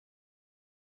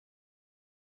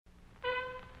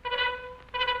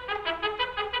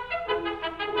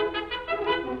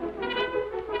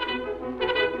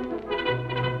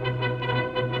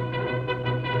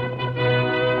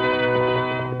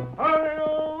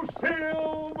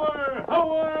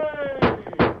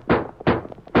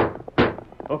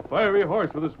fiery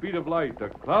horse with the speed of light, a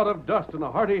cloud of dust, and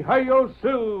a hearty hi-yo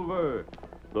Silver,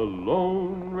 the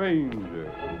Lone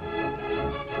Ranger.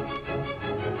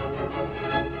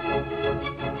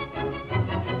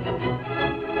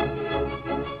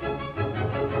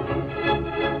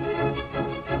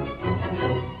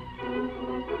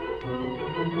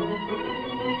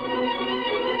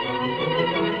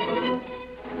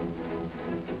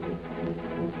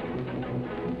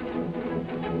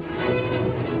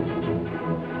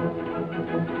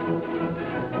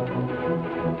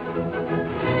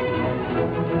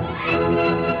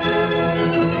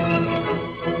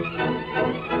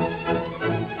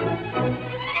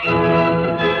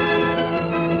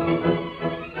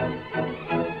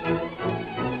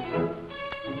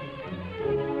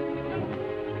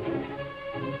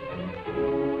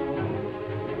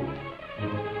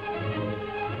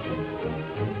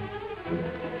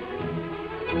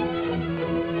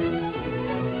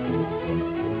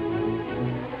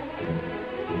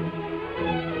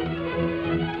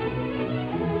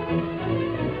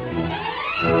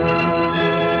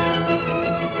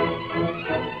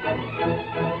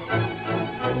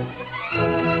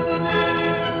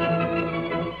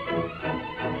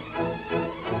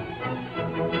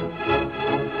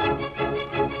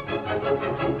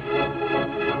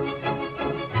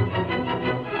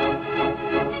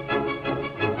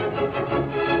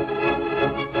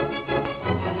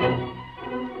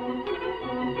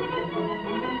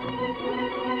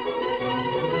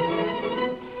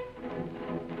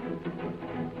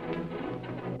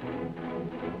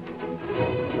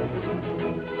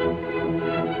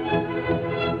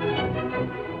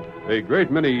 A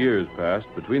great many years passed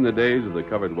between the days of the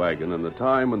covered wagon and the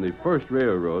time when the first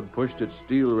railroad pushed its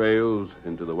steel rails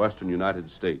into the western United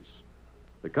States.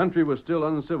 The country was still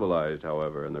uncivilized,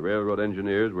 however, and the railroad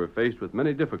engineers were faced with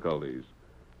many difficulties.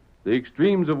 The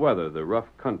extremes of weather, the rough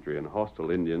country, and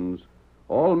hostile Indians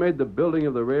all made the building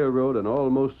of the railroad an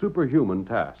almost superhuman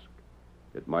task.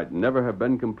 It might never have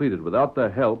been completed without the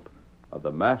help of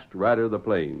the masked rider of the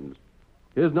plains.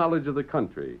 His knowledge of the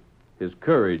country, his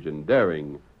courage and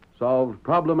daring, solved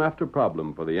problem after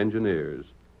problem for the engineers.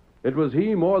 It was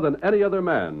he, more than any other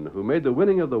man, who made the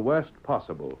winning of the West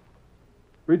possible.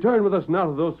 Return with us now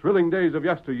to those thrilling days of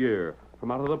yesteryear. From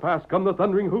out of the past come the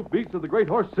thundering hoofbeats of the great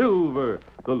horse Silver.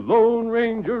 The Lone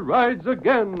Ranger rides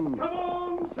again. Come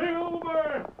on,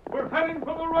 Silver! We're heading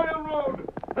for the railroad.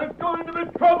 There's going to be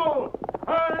trouble.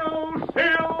 Hi-yo,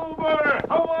 Silver!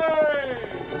 Away!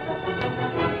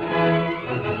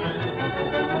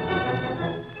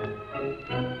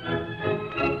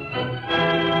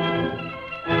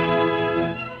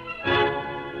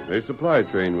 A supply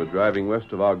train was driving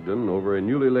west of Ogden over a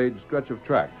newly laid stretch of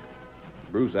track.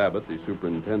 Bruce Abbott, the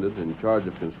superintendent in charge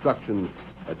of construction,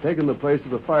 had taken the place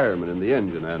of the fireman in the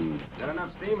engine and... Got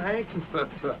enough steam, Hank?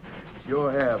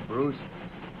 Sure have, Bruce.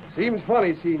 Seems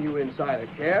funny seeing you inside a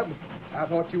cab. I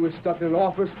thought you were stuck in an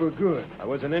office for good. I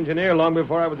was an engineer long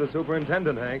before I was a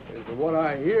superintendent, Hank. And from what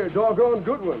I hear, doggone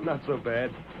good one. Not so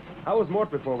bad. How was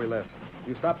Mort before we left?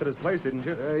 You stopped at his place, didn't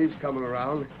you? He's coming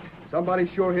around.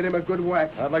 Somebody sure hit him a good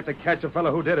whack. I'd like to catch a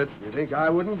fellow who did it. You think I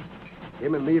wouldn't?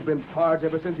 Him and me have been pards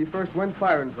ever since he first went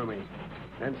firing for me.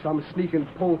 Then some sneaking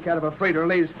polecat of a freighter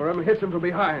lays for him and hits him from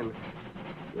behind.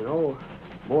 You know,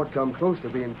 Mort come close to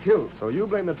being killed. So you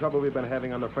blame the trouble we've been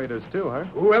having on the freighters, too, huh?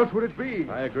 Who else would it be?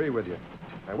 I agree with you.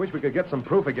 I wish we could get some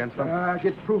proof against them.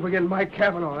 Get proof against Mike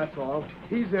Cavanaugh, that's all.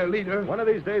 He's their leader. One of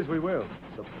these days we will.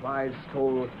 Supplies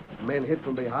stole, men hit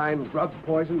from behind, drugs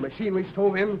poisoned, machinery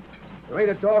stove in. There ain't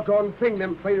a doggone thing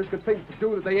them freighters could think to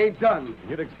do that they ain't done.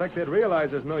 You'd expect they'd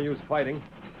realize there's no use fighting.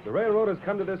 The railroad has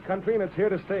come to this country and it's here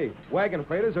to stay. Wagon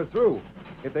freighters are through.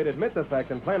 If they'd admit the fact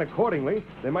and plan accordingly,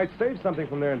 they might save something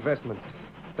from their investments.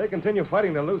 If they continue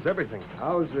fighting, they'll lose everything.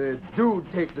 How's the dude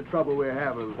take the trouble we're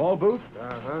having? Paul Booth?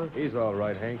 Uh-huh. He's all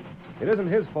right, Hank. It isn't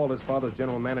his fault his father's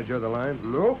general manager of the line.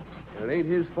 Nope. And it ain't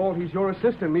his fault he's your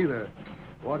assistant, neither.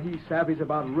 What he savvies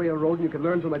about railroading you can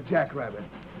learn from a jackrabbit.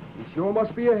 He sure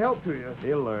must be a help to you.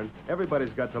 He'll learn.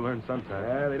 Everybody's got to learn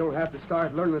sometime. They don't have to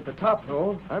start learning at the top,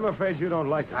 though. I'm afraid you don't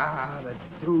like it. The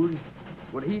dude.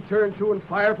 Would he turn to and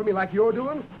fire for me like you're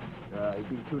doing? He'd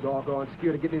be too doggone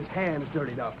scared of getting his hands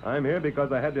dirtied up. I'm here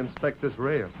because I had to inspect this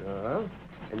rail.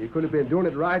 And you could have been doing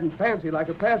it riding fancy like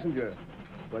a passenger.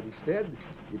 But instead,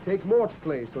 you take Mort's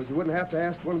place so you wouldn't have to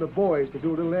ask one of the boys to do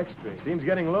a little extra. Steam's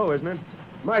getting low, isn't it?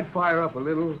 Might fire up a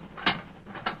little.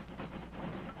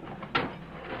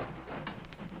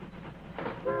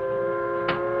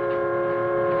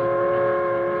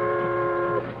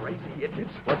 Crazy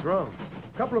idiots. What's wrong?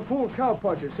 A couple of fool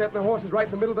cowpunchers setting their horses right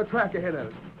in the middle of the track ahead of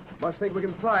us. Must think we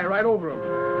can fly right over them.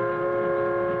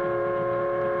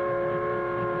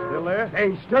 still there? They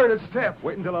ain't stirred a step.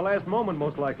 Wait until the last moment,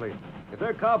 most likely. If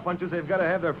they're cowpunchers, they've got to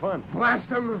have their fun. Blast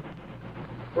them.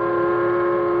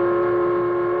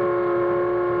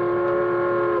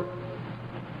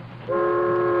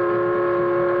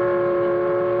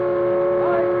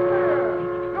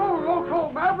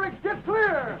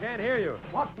 Can't hear you.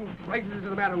 What in blazes is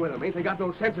the matter with them? Ain't they got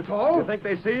no sense at all? You think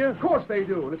they see you? Of course they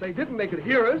do. And if they didn't, they could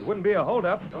hear us. It wouldn't be a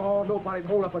holdup. Oh, nobody'd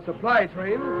hold up a supply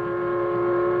train.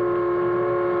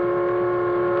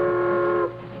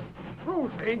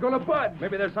 Bruce, they ain't gonna budge.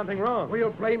 Maybe there's something wrong. We'll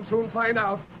blame soon find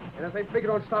out. And if they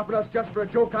figure on stopping us just for a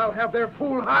joke, I'll have their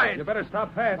fool hide. You better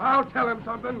stop fast. I'll tell them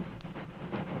something.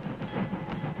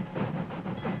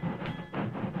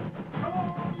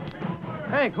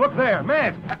 Hank, look there.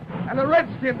 Masked. And a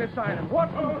redskin beside him. What?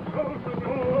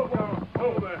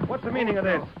 What's the meaning of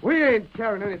this? We ain't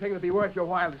carrying anything that'd be worth your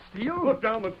while to steal. Look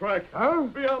down the track. Huh?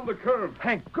 Beyond the curve.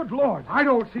 Hank, good Lord. I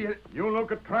don't see it. You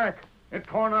look at track. It's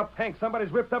torn up. Hank,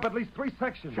 somebody's ripped up at least 3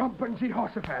 sections. Jumping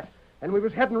Jehoshaphat. And we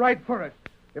was heading right for it.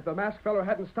 If the masked fellow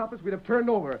hadn't stopped us, we'd have turned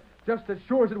over. Just as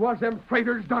sure as it was them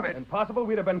freighters done it. Impossible,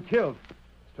 we'd have been killed.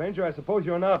 Stranger, I suppose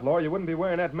you're an outlaw. You wouldn't be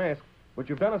wearing that mask. But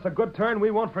you've done us a good turn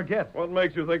we won't forget. What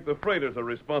makes you think the freighters are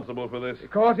responsible for this?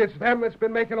 Because it's them that's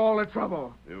been making all the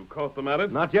trouble. You caught them at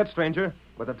it? Not yet, stranger.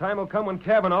 But the time will come when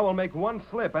Kavanaugh will make one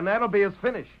slip, and that'll be his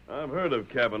finish. I've heard of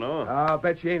Kavanaugh. I'll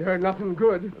bet you ain't heard nothing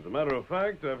good. As a matter of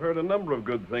fact, I've heard a number of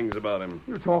good things about him.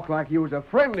 You talk like you was a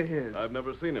friend of his. I've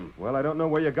never seen him. Well, I don't know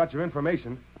where you got your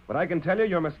information, but I can tell you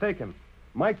you're mistaken.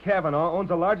 Mike Kavanaugh owns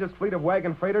the largest fleet of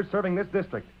wagon freighters serving this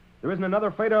district. There isn't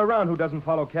another freighter around who doesn't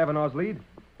follow Kavanaugh's lead.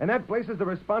 And that places the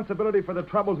responsibility for the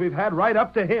troubles we've had right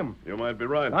up to him. You might be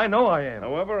right. I know I am.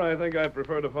 However, I think I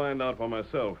prefer to find out for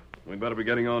myself. We'd better be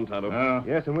getting on, Tonto.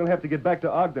 Yes, and we'll have to get back to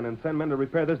Ogden and send men to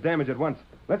repair this damage at once.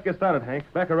 Let's get started, Hank.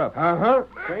 Back her up. Uh-huh.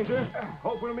 Stranger,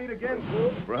 hope we'll meet again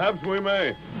soon. Perhaps we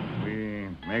may. We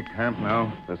make camp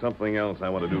now? There's something else I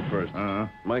want to do first.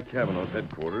 Mike Kavanaugh's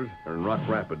headquarters are in Rock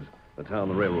Rapids, the town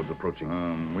the railroad's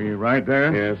approaching. We right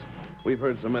there? Yes. We've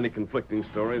heard so many conflicting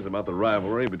stories about the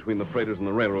rivalry between the freighters and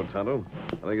the railroad, Tonto.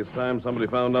 I think it's time somebody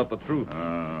found out the truth.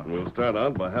 And we'll start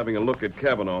out by having a look at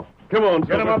Kavanaugh. Come on,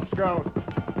 Get him Silver. up, Scout.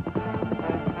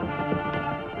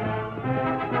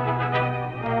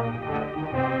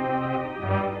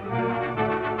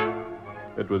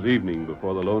 It was evening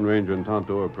before the Lone Ranger and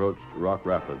Tonto approached Rock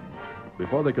Rapids.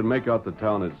 Before they could make out the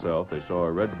town itself, they saw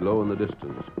a red glow in the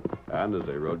distance. And as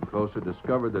they rode closer,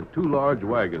 discovered that 2 large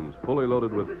wagons, fully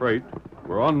loaded with freight,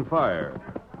 were on fire.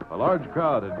 A large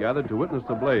crowd had gathered to witness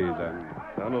the blaze, and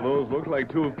None of those look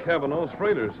like 2 of Kavanaugh's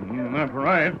freighters. That's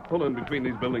right. Pull in between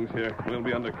these buildings here. We'll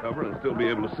be under cover and still be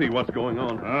able to see what's going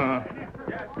on.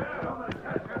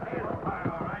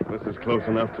 This is close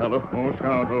enough, Tonto. Oh,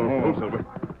 Scout. Oh, Silver.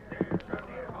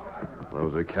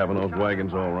 Those are Kavanaugh's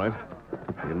wagons, all right.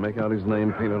 You can make out his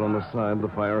name painted on the side. The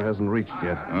fire hasn't reached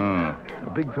yet.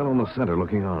 A big fellow in the center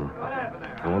looking on.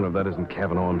 I wonder if that isn't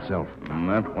Kavanaugh himself.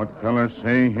 That's what fellas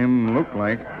say him look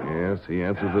like. Yes, he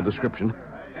answers the description.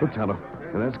 Look, Tonto.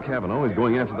 And that's Kavanaugh. He's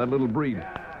going after that little breed.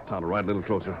 Tonto, ride a little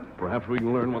closer. Perhaps we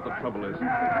can learn what the trouble is. You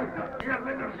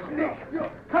little sneak.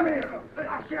 Come here.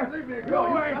 You ain't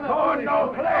going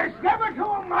no place. Give it to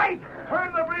him, Mike.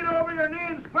 Turn the breed over your knee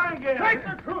and spank him. Take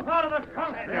the truth out of the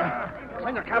trunk.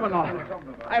 Senor Kavanaugh,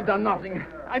 I've done nothing.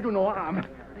 I do no harm.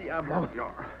 Diablo.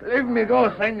 Leave me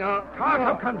go, senor. Talk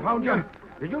up, confound you.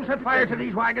 Did you set fire to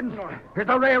these wagons? Is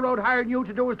the railroad hiring you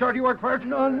to do his dirty work first?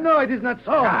 No, it is not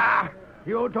so.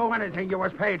 You'd do anything you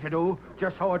was paid to do,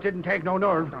 just so it didn't take no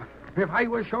nerve. If I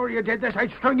was sure you did this,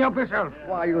 I'd string you up myself.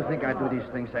 Why you think I do these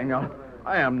things, senor?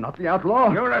 I am not the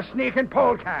outlaw. You're a sneaking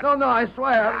polecat. No, I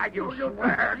swear. You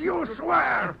swear. You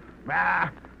swear.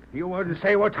 You wouldn't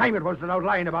say what time it was without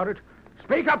lying about it.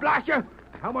 Speak up, blast you.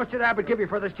 How much did Abbott give you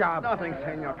for this job? Nothing,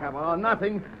 Senor Kavanaugh,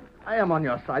 nothing. I am on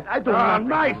your side. I do On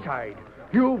nothing. my side.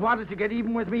 You've wanted to get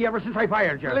even with me ever since I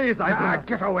fired you. Please, I do not.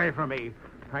 Get away from me.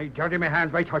 I dirty my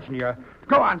hands by touching you.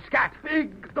 Go on, scat.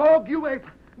 Big dog, you wait.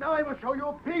 Now I will show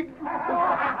you, pig. Look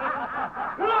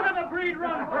at the breed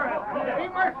run for it. He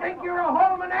must think you're a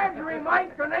whole menagerie,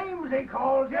 Mike. The names he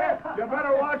calls you. You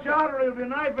better watch out or he'll be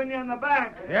knifing you in the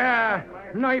back. Yeah,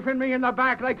 knifing me in the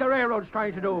back like the railroad's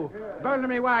trying to do. Burning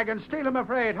me wagon, stealing my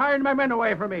freight, hiring my men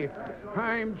away from me.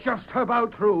 I'm just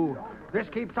about through. This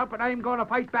keeps up and I'm going to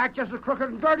fight back just as crooked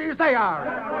and dirty as they are.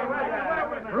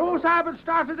 Bruce Abbott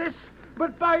started this,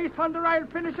 but by thunder I'll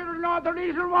finish it and all the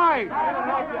reason why.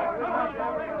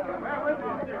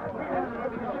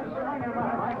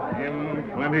 Him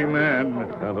plenty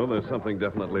mad. Tonto, there's something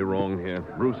definitely wrong here.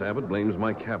 Bruce Abbott blames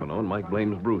Mike Kavanaugh, and Mike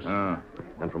blames Bruce.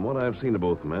 And from what I've seen of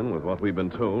both men, with what we've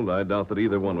been told, I doubt that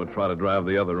either one would try to drive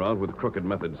the other out with crooked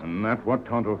methods. And that's what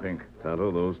Tonto think.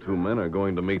 Tonto, those two men are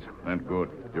going to meet. That's good.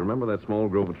 Do you remember that small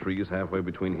grove of trees halfway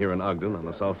between here and Ogden on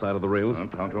the south side of the rails?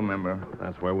 Tonto remember.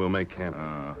 That's where we'll make camp.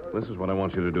 This is what I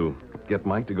want you to do. Get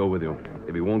Mike to go with you.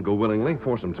 If he won't go willingly,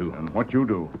 force him to. And what you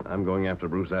do? I'm going after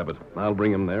Bruce Abbott. I'll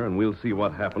bring him there, and we'll see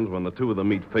what happens when the two of them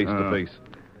meet face to face.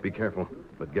 Be careful,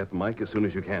 but get Mike as soon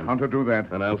as you can. Tonto do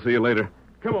that. And I'll see you later.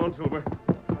 Come on, Silver.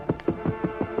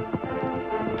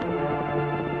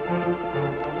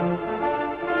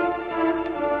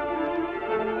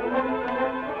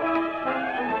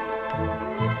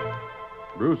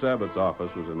 Bruce Abbott's office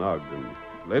was in Ogden.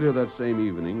 Later that same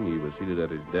evening, he was seated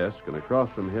at his desk, and across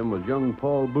from him was young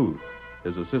Paul Booth,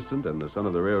 his assistant and the son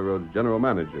of the railroad's general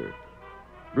manager.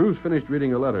 Bruce finished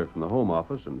reading a letter from the home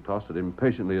office and tossed it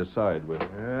impatiently aside with,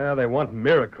 Yeah, they want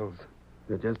miracles.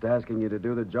 They're just asking you to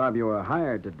do the job you were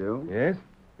hired to do. Yes?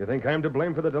 You think I'm to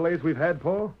blame for the delays we've had,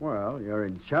 Paul? Well, you're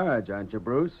in charge, aren't you,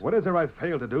 Bruce? What is there I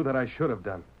failed to do that I should have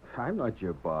done? I'm not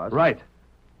your boss. Right.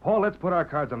 Paul, let's put our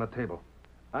cards on the table.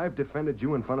 I've defended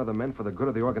you in front of the men for the good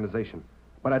of the organization.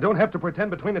 But I don't have to pretend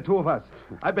between the two of us.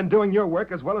 I've been doing your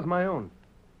work as well as my own.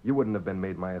 You wouldn't have been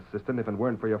made my assistant if it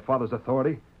weren't for your father's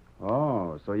authority.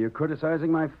 Oh, so you're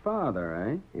criticizing my father,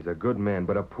 eh? He's a good man,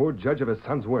 but a poor judge of his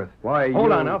son's worth. Why,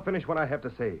 Hold on, I'll finish what I have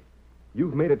to say.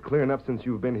 You've made it clear enough since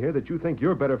you've been here that you think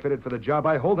you're better fitted for the job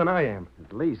I hold than I am.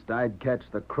 At least I'd catch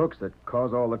the crooks that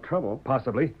cause all the trouble.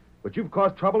 Possibly. But you've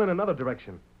caused trouble in another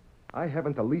direction. I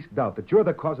haven't the least doubt that you're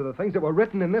the cause of the things that were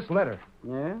written in this letter.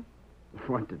 Yeah?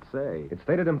 What did it say? It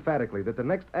stated emphatically that the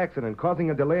next accident causing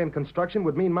a delay in construction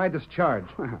would mean my discharge.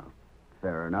 Well,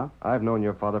 fair enough. I've known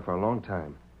your father for a long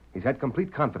time. He's had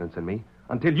complete confidence in me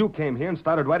until you came here and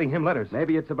started writing him letters.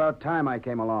 Maybe it's about time I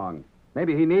came along.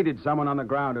 Maybe he needed someone on the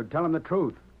ground who'd tell him the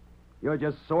truth. You're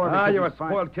just sore because you're you a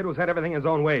spoiled kid who's had everything his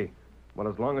own way. Well,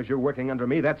 as long as you're working under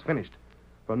me, that's finished.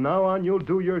 From now on, you'll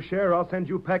do your share. I'll send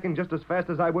you packing just as fast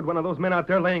as I would one of those men out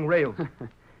there laying rails.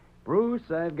 Bruce,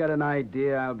 I've got an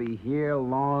idea I'll be here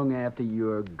long after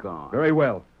you're gone. Very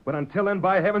well. But until then,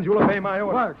 by heavens, you'll obey my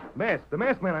orders. What? The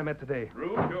masked man I met today.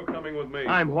 Bruce, you're coming with me.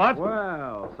 I'm what?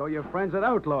 Well, so you're friends with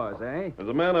outlaws, eh? There's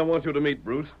a man I want you to meet,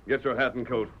 Bruce. Get your hat and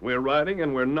coat. We're riding,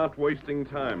 and we're not wasting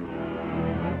time.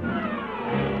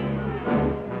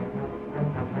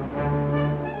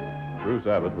 Bruce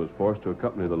Abbott was forced to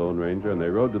accompany the Lone Ranger, and they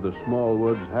rode to the small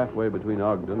woods halfway between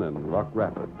Ogden and Rock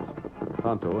Rapids.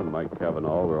 Tonto and Mike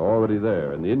Cavanaugh were already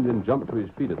there, and the Indian jumped to his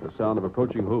feet at the sound of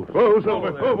approaching hoofs. Whoa,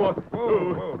 Silver. Whoa, boy.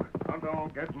 Whoa.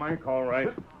 Tonto, get Mike all right.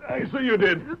 I see you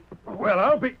did. Well,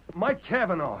 I'll be Mike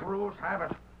Cavanaugh. Bruce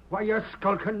Abbott. Why, you're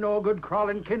skulking, no good,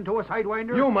 crawling kin to a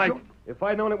sidewinder. You, Mike. If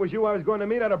I'd known it was you I was going to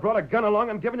meet, I'd have brought a gun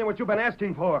along and given you what you've been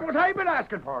asking for. What I've been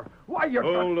asking for? Why, you're...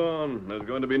 Hold on. There's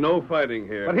going to be no fighting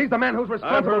here. But he's the man who's I've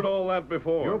responsible. heard all that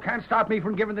before. You can't stop me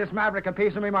from giving this maverick a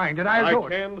piece of my mind, and I'll do I it.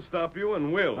 can stop you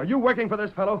and will. Are you working for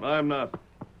this fellow? I'm not.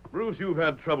 Bruce, you've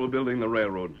had trouble building the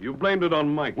railroad. You've blamed it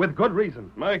on Mike. With good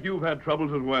reason. Mike, you've had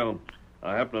troubles as well.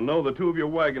 I happen to know that two of your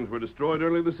wagons were destroyed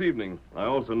early this evening. I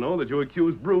also know that you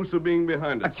accused Bruce of being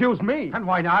behind it. Accuse me? And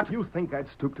why not? You think I'd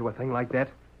stoop to a thing like that?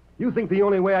 You think the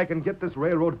only way I can get this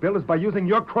railroad built is by using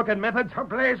your crooked methods? To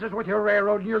blazes with your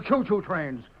railroad and your choo-choo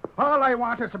trains. All I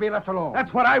want is to be left alone.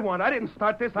 That's what I want. I didn't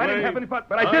start this. I didn't have any fun,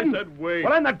 but I didn't. I said wait.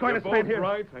 Well, I'm not going you're to stand both here.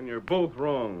 right, and you're both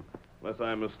wrong. Unless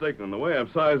I'm mistaken in the way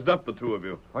I've sized up the two of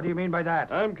you. What do you mean by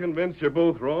that? I'm convinced you're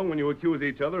both wrong when you accuse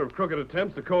each other of crooked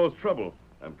attempts to cause trouble.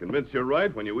 I'm convinced you're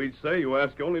right when you each say you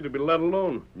ask only to be let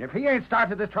alone. If he ain't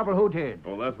started this trouble, who did?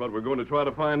 Well, that's what we're going to try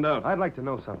to find out. I'd like to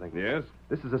know something. Yes?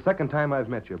 This is the second time I've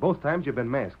met you. Both times you've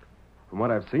been masked. From what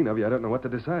I've seen of you, I don't know what to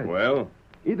decide. Well?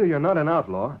 Either you're not an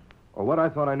outlaw, or what I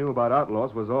thought I knew about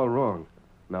outlaws was all wrong.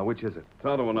 Now, which is it?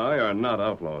 Tonto and I are not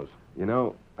outlaws. You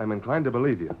know, I'm inclined to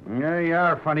believe you. Yeah, you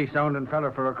are a funny-sounding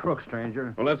fella for a crook,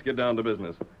 stranger. Well, let's get down to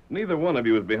business. Neither one of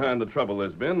you is behind the trouble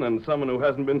there's been, and someone who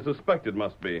hasn't been suspected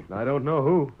must be. I don't know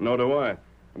who. Nor do I.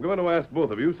 I'm going to ask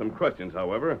both of you some questions,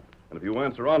 however, and if you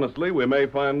answer honestly, we may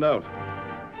find out.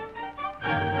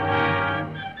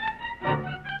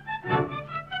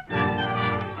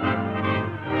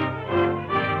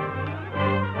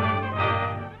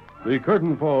 The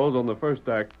curtain falls on the first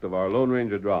act of our Lone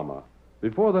Ranger drama.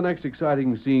 Before the next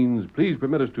exciting scenes, please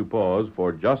permit us to pause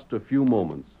for just a few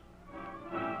moments.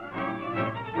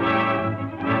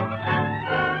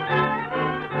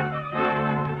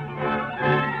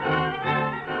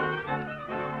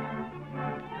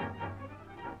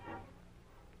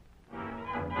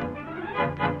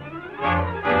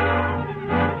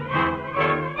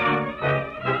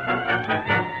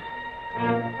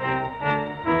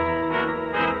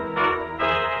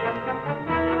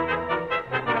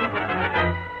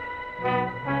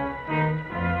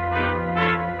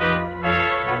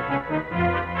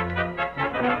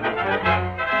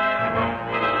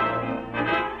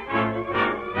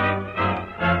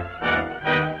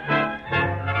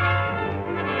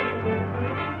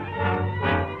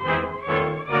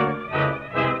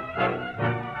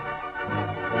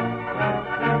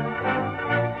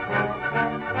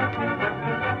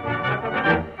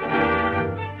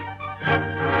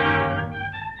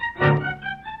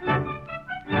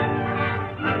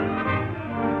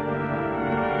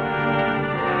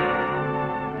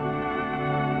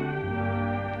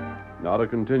 to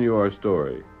continue our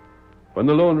story. When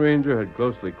the Lone Ranger had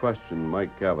closely questioned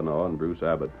Mike Cavanaugh and Bruce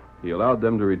Abbott, he allowed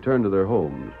them to return to their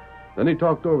homes. Then he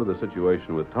talked over the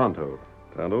situation with Tonto.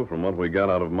 Tonto, from what we got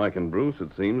out of Mike and Bruce, it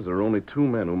seems there are only two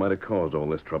men who might have caused all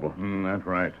this trouble. That's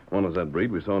right. One is that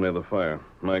breed we saw near the fire.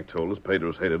 Mike told us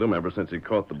Pedro's hated him ever since he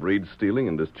caught the breed stealing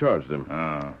and discharged him.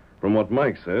 From what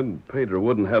Mike said, Pedro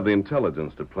wouldn't have the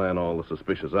intelligence to plan all the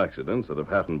suspicious accidents that have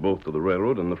happened both to the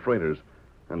railroad and the freighters.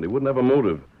 And he wouldn't have a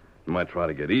motive. He might try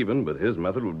to get even, but his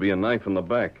method would be a knife in the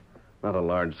back, not a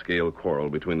large-scale quarrel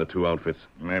between the two outfits.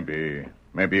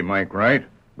 Maybe Mike right?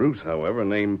 Bruce, however,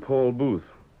 named Paul Booth.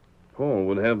 Paul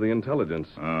would have the intelligence.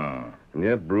 And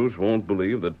yet Bruce won't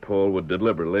believe that Paul would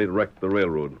deliberately wreck the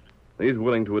railroad. He's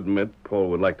willing to admit Paul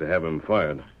would like to have him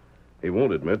fired. He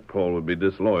won't admit Paul would be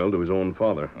disloyal to his own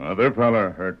father. Other feller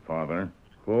hurt father.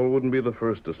 Paul wouldn't be the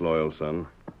first disloyal son.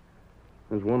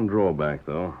 There's one drawback,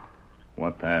 though.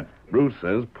 What that? Bruce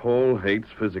says Paul hates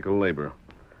physical labor.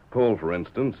 Paul, for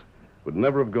instance, would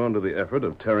never have gone to the effort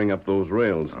of tearing up those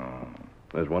rails.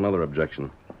 There's one other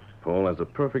objection. Paul has a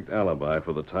perfect alibi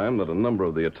for the time that a number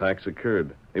of the attacks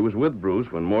occurred. He was with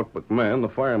Bruce when Mort McMahon, the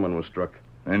fireman, was struck.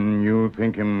 And you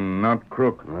think him not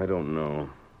crook? I don't know.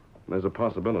 There's a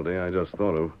possibility I just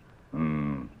thought of.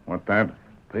 What that?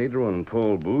 Pedro and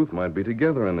Paul Booth might be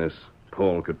together in this.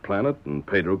 Paul could plan it, and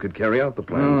Pedro could carry out the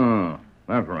plans.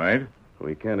 That's right.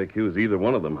 We can't accuse either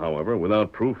one of them, however,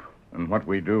 without proof. And what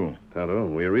we do? Tonto,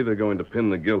 we're either going to pin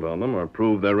the guilt on them or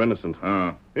prove they're innocent.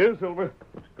 Here, Silver.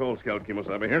 Call Scout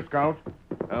Kimosabe. Here, Scout.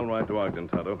 I'll ride to Ogden,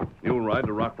 Tonto. You'll ride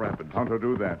to Rock Rapids. How to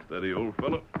do that? Steady, old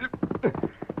fellow.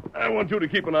 I want you to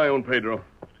keep an eye on Pedro.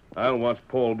 I'll watch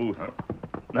Paul Booth.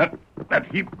 That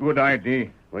heap good idea.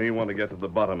 We want to get to the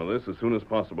bottom of this as soon as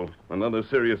possible. Another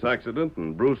serious accident,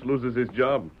 and Bruce loses his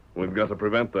job. We've got to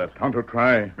prevent that. Tonto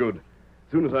try. Good.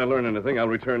 As soon as I learn anything, I'll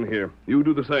return here. You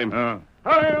do the same.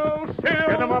 Hi-yo, Silver!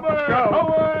 Get him up, Scout!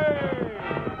 Away!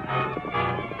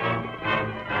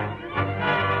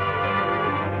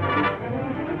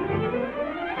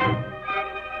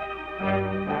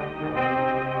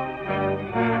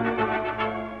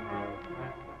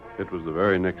 It was the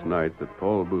very next night that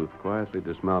Paul Booth quietly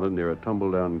dismounted near a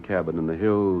tumble-down cabin in the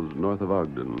hills north of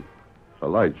Ogden. A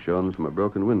light shone from a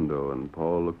broken window, and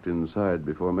Paul looked inside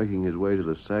before making his way to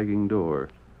the sagging door.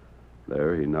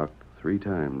 There he knocked 3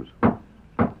 times.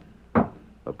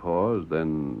 A pause,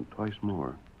 then twice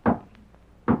more.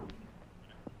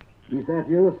 Is that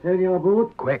you, Senor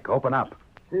Booth? Quick, open up.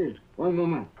 Si, one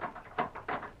moment.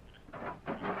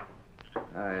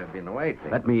 I've been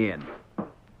waiting. Let me in.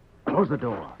 Close the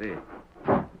door. Si.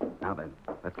 Now then,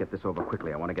 let's get this over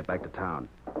quickly. I want to get back to town.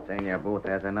 Senor Booth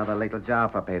has another little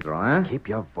job for Pedro, huh? Keep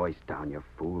your voice down, you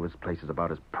fool. This place is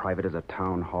about as private as a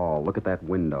town hall. Look at that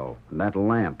window and that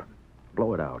lamp.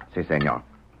 Blow it out. Si, senor.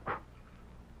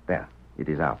 There, it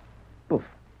is out. Poof.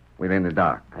 We're in the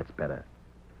dark. That's better.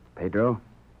 Pedro,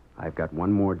 I've got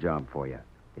one more job for you.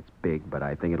 It's big, but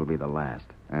I think it'll be the last.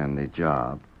 And the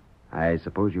job? I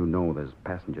suppose you know there's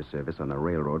passenger service on the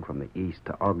railroad from the east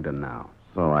to Ogden now.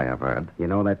 So I have heard. You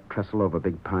know that trestle over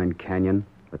Big Pine Canyon?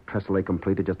 The trestle they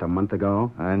completed just a month ago?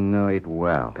 I know it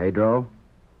well. Pedro,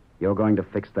 you're going to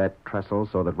fix that trestle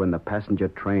so that when the passenger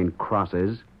train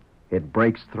crosses, it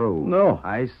breaks through. No.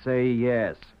 I say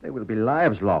yes. There will be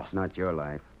lives lost. Not your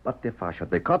life. But if I should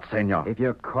be caught, senor. If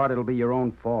you're caught, it'll be your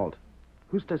own fault.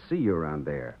 Who's to see you around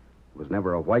there? There was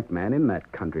never a white man in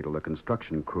that country till the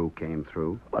construction crew came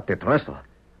through. But the trestle,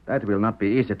 that will not be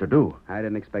easy to do. I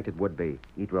didn't expect it would be.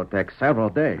 It will take several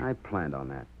days. I planned on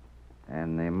that.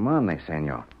 And the money,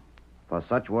 senor. For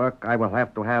such work, I will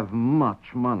have to have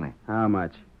much money. How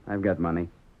much? I've got money.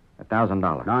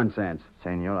 $1,000. Nonsense.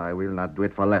 Senor, I will not do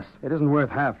it for less. It isn't worth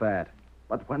half that.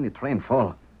 But when the train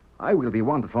fall, I will be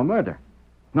wanted for murder.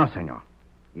 No, senor.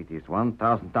 It is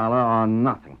 $1,000 or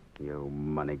nothing. You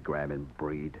money-grabbing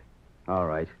breed. All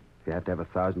right. If you have to have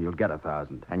 1,000, you'll get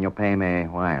 1,000. And you pay me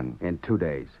when? In 2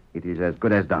 days. It is as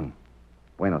good as done.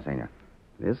 Bueno, senor.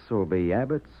 This will be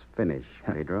Abbott's finish,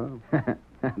 Pedro.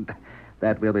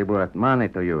 That will be worth money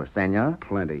to you, senor.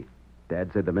 Plenty.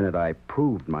 Dad said the minute I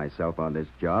proved myself on this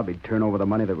job, he'd turn over the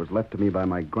money that was left to me by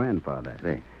my grandfather.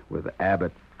 See. With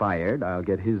Abbott fired, I'll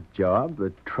get his job,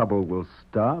 the trouble will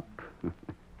stop,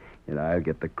 and I'll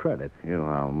get the credit. You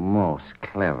are most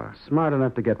clever. Smart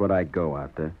enough to get what I go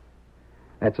after.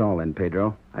 That's all then,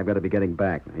 Pedro. I've got to be getting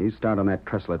back. Now, you start on that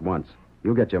trestle at once.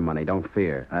 You'll get your money, don't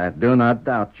fear. I do not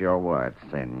doubt your words,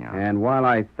 senor. And while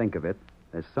I think of it,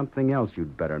 there's something else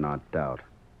you'd better not doubt.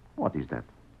 What is that?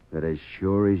 That as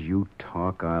sure as you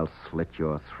talk, I'll slit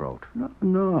your throat.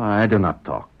 No, I do not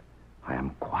talk. I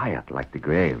am quiet like the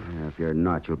grave. If you're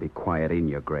not, you'll be quiet in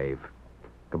your grave.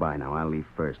 Goodbye now. I'll leave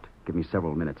first. Give me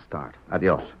several minutes start.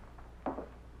 Adios.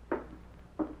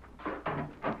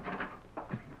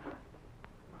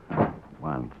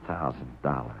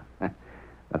 $1,000.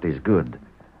 That is good.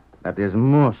 That is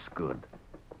most good.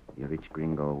 The rich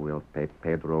gringo will pay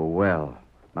Pedro well.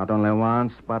 Not only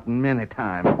once, but many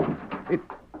times.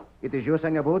 It is you,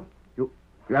 Senor Booth? You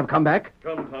have come back?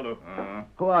 Come, Tonto.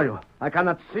 Who are you? I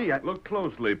cannot see. Look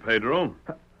closely, Pedro.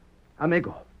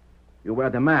 Amigo, you wear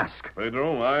the mask.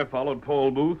 Pedro, I followed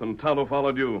Paul Booth, and Tonto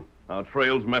followed you. Our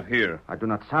trails met here. I do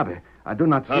not sabe. I do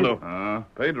not see. Tonto,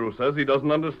 Pedro says he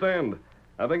doesn't understand.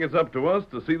 I think it's up to us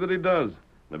to see that he does.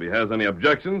 If he has any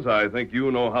objections, I think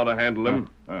you know how to handle him.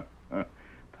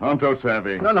 Tonto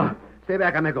savvy. No. Stay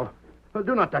back, amigo.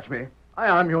 Do not touch me. I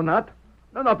harm you not.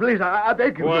 No, please, I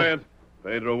beg you. Quiet.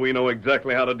 Pedro, we know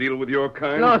exactly how to deal with your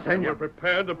kind. No, senor. We're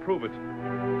prepared to prove it.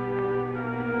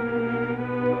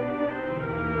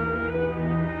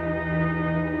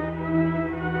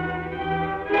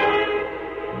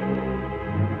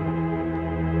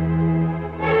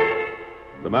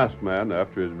 The masked man,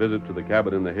 after his visit to the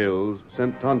cabin in the hills,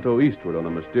 sent Tonto eastward on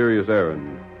a mysterious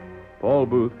errand. Paul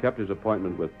Booth kept his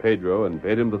appointment with Pedro and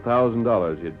paid him the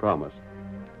 $1,000 he had promised.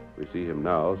 We see him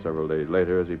now, several days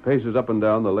later, as he paces up and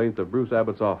down the length of Bruce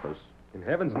Abbott's office. In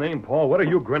heaven's name, Paul, what are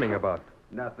you grinning about?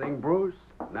 Nothing, Bruce.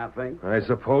 Nothing. I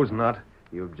suppose not.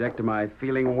 You object to my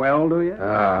feeling well, do you?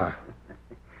 Ah.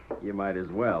 You might as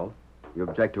well. You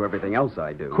object to everything else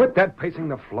I do. Quit that pacing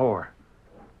the floor.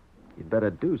 You'd better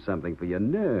do something for your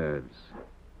nerves.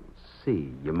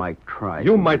 See, you might try.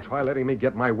 You might try letting me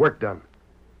get my work done.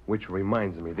 Which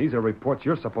reminds me, these are reports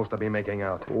you're supposed to be making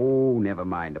out. Oh, never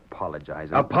mind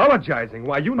apologizing. Apologizing?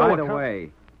 Why, you know By the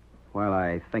way, while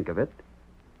I think of it,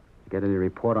 you get any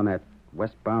report on that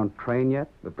westbound train yet?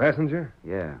 The passenger?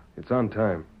 Yeah. It's on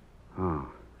time. Oh.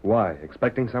 Why?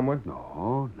 Expecting someone?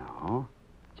 No.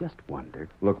 Just wondered.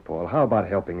 Look, Paul, how about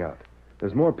helping out?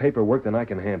 There's more paperwork than I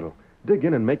can handle. Dig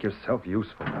in and make yourself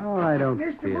useful. Oh, I don't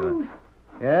Mr. feel Booth,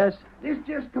 it. Yes? this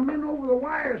just come in over the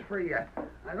wires for you.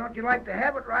 I thought you'd like to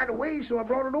have it right away, so I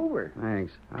brought it over.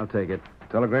 Thanks. I'll take it.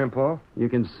 Telegram, Paul? You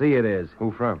can see it is.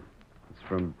 Who from? It's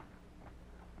from...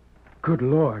 Good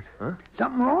Lord. Huh?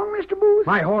 Something wrong, Mr. Booth?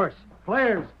 My horse.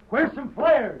 Flares. Where's some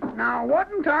flares? Now, what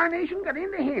in tarnation got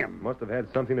into him? Must have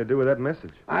had something to do with that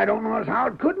message. I don't know as how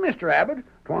it could, Mr. Abbott.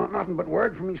 'Twa'n't nothing but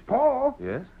word from his paw.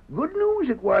 Yes? Good news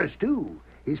it was, too.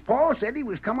 His paw said he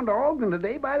was coming to Ogden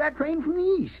today by that train from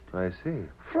the east. I see.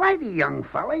 Flighty young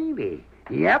fella, ain't he?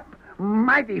 Yep,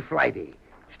 mighty flighty.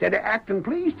 Instead of acting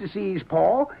pleased to see his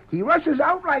paw, he rushes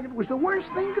out like it was the worst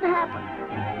thing could happen.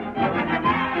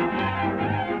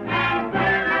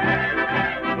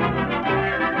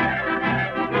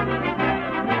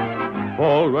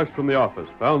 Paul rushed from the office,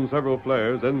 found several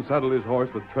flares, then saddled his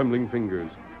horse with trembling fingers.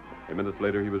 A minute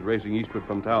later, he was racing eastward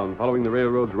from town, following the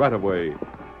railroad's right-of-way.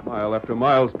 Mile after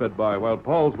mile sped by, while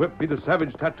Paul's whip beat a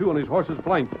savage tattoo on his horse's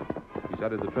flank. He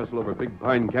sighted the trestle over Big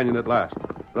Pine Canyon at last,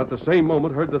 but at the same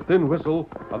moment heard the thin whistle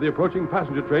of the approaching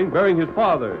passenger train bearing his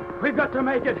father. We've got to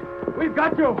make it. We've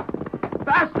got to.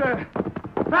 Faster!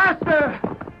 Faster!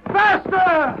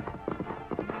 Faster!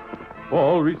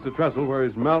 Paul reached the trestle where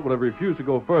his mount would have refused to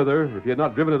go further if he had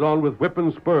not driven it on with whip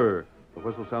and spur. The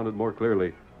whistle sounded more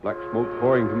clearly. Black smoke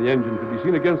pouring from the engine could be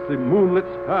seen against the moonlit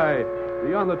sky.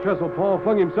 Beyond the trestle, Paul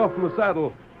flung himself from the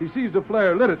saddle. He seized a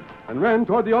flare, lit it, and ran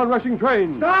toward the onrushing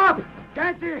train. Stop!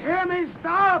 Can't you hear me?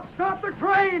 Stop! Stop the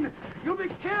train! You'll be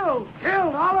killed!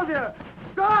 Killed, all of you!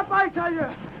 Stop, I tell you!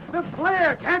 The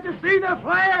flare! Can't you see the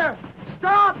flare?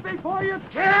 Stop before you're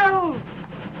killed!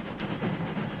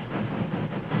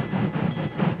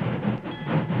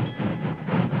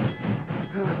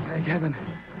 Oh, thank heaven.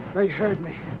 They heard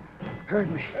me.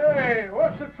 Hey,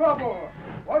 what's the trouble?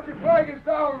 What's your flag is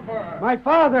down for? My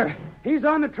father! He's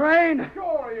on the train!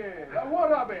 Sure he is. Now,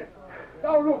 what of it?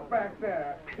 Now, look back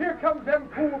there. Here comes them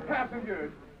cool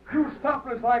passengers. You stop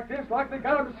us like this, like they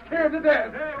got them scared to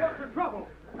death. Hey, what's the trouble?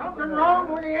 Something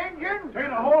wrong with the engine?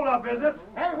 Ain't a holdup, is it?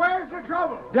 Hey, where's the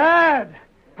trouble? Dad!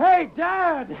 Hey,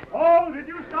 Dad! Paul, did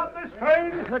you stop this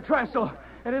train? The trestle.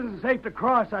 It isn't safe to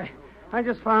cross. I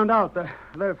just found out.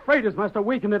 The freighters must have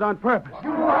weakened it on purpose.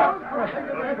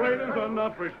 The freighters are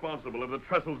not responsible if the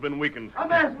trestle's been weakened.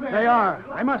 They are.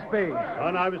 I must be.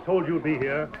 Son, I was told you'd be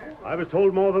here. I was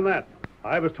told more than that.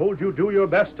 I was told you'd do your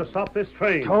best to stop this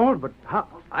train. Told, but how?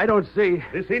 I don't see.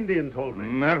 This Indian told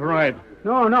me. That's right.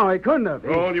 No, he couldn't have.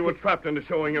 Paul, you were trapped into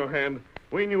showing your hand.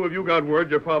 We knew if you got word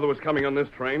your father was coming on this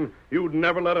train, you'd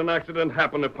never let an accident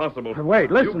happen if possible. Wait,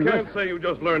 listen. You can't say you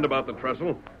just learned about the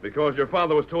trestle, because your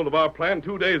father was told of our plan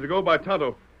 2 days ago by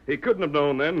Tonto. He couldn't have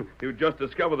known then. You'd just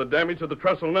discover the damage to the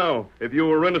trestle now, if you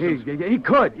were innocent. He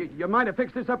could. You might have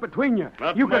fixed this up between you.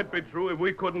 That might be true if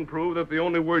we couldn't prove that the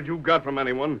only word you got from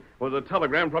anyone was a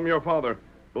telegram from your father.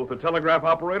 Both the telegraph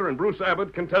operator and Bruce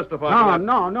Abbott can testify to that.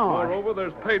 No. Moreover,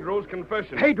 there's Pedro's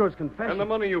confession. Pedro's confession? And the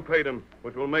money you paid him,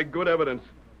 which will make good evidence.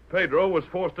 Pedro was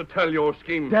forced to tell your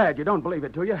scheme. Dad, you don't believe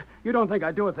it, do you? You don't think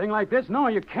I'd do a thing like this? No,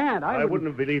 you can't. I wouldn't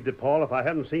have believed it, Paul, if I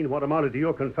hadn't seen what amounted to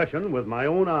your confession with my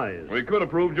own eyes. We could have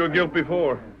proved your guilt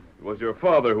before. It was your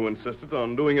father who insisted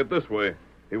on doing it this way.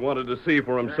 He wanted to see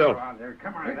for himself.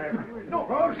 Come on there. No,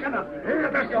 Rose,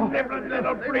 here's the sniveling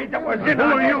little breed that was in Who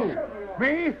are you?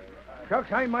 Me?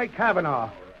 Shucks, I'm Mike Cavanaugh.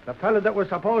 The fella that was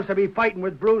supposed to be fighting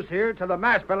with Bruce here till the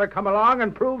masked fella come along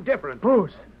and proved different.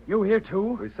 Bruce, you here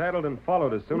too? We saddled and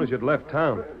followed as soon as you'd left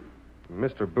town.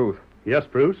 Mr. Booth. Yes,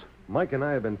 Bruce? Mike and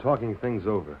I have been talking things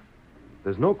over.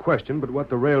 There's no question but what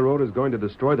the railroad is going to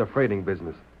destroy the freighting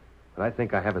business. But I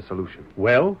think I have a solution.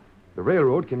 Well? The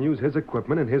railroad can use his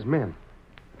equipment and his men.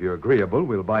 If you're agreeable,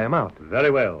 we'll buy him out. Very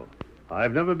well.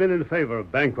 I've never been in favor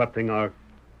of bankrupting our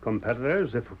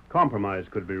competitors if a compromise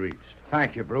could be reached.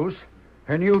 Thank you, Bruce.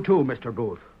 And you too, Mr.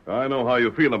 Booth. I know how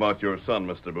you feel about your son,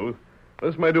 Mr. Booth.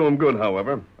 This may do him good,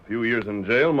 however. A few years in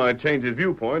jail might change his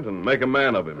viewpoint and make a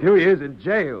man of him. A few years in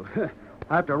jail?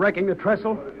 After wrecking the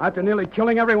trestle? After nearly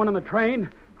killing everyone on the train?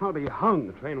 I'll be hung.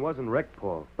 The train wasn't wrecked,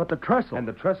 Paul. But the trestle... And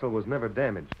the trestle was never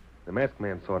damaged. The masked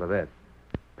man saw to that.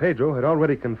 Pedro had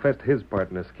already confessed his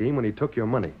part in the scheme when he took your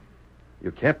money.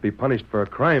 You can't be punished for a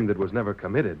crime that was never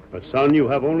committed. But, son, you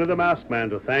have only the masked man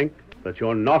to thank that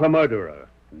you're not a murderer.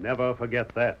 Never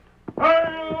forget that.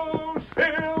 Hail,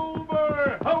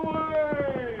 Silver! Away!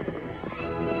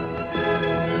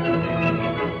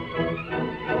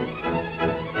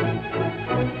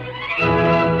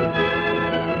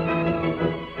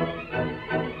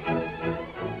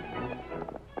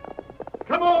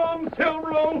 Come on,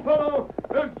 Silver, old fellow.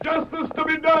 There's justice to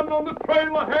be done on the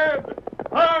trail ahead.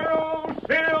 Hi-yo,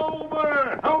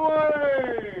 Silver!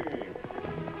 Away!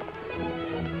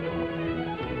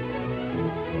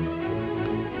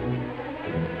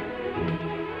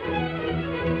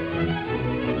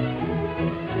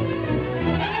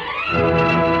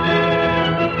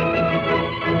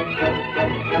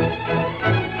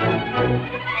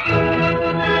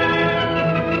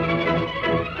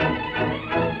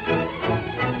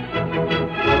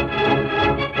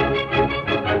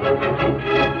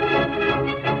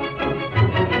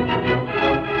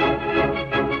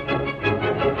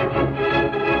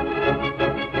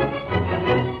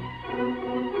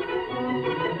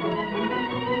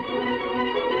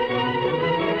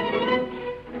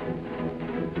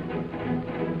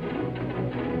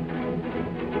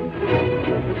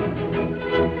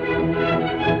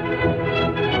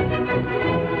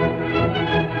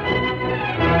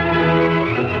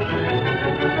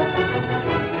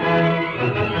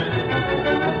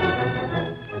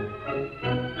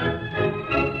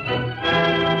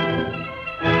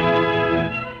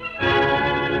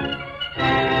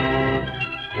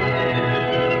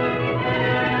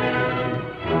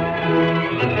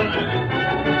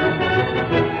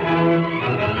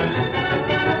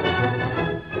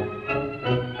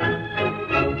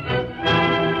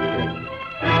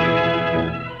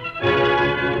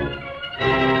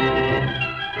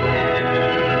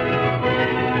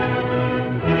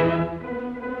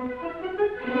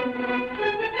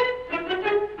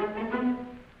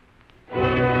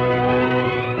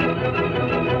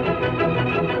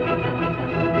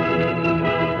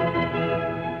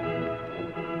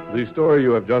 The story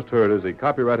you have just heard is a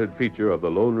copyrighted feature of the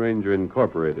Lone Ranger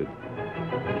Incorporated.